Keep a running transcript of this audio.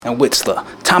And it's the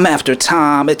time after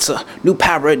time, it's a new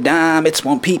paradigm. It's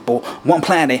one people, one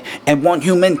planet, and one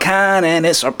humankind. And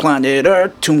it's our planet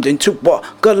Earth tuned into a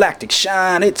galactic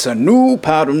shine. It's a new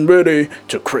pattern ready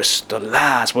to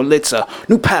crystallize. Well, it's a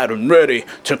new pattern ready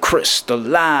to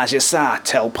crystallize. Yes, I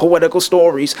tell poetical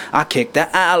stories. I kick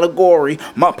the allegory.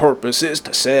 My purpose is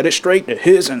to set it straight to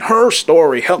his and her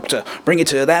story. Help to bring it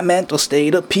to that mental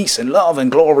state of peace and love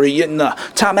and glory. In the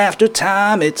time after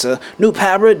time, it's a new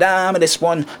paradigm. And it's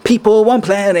one people, one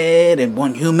planet, and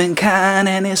one humankind.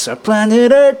 And it's our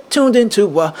planet Earth tuned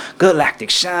into a galactic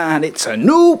shine. It's a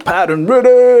new pattern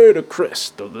ready to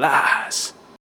crystallize.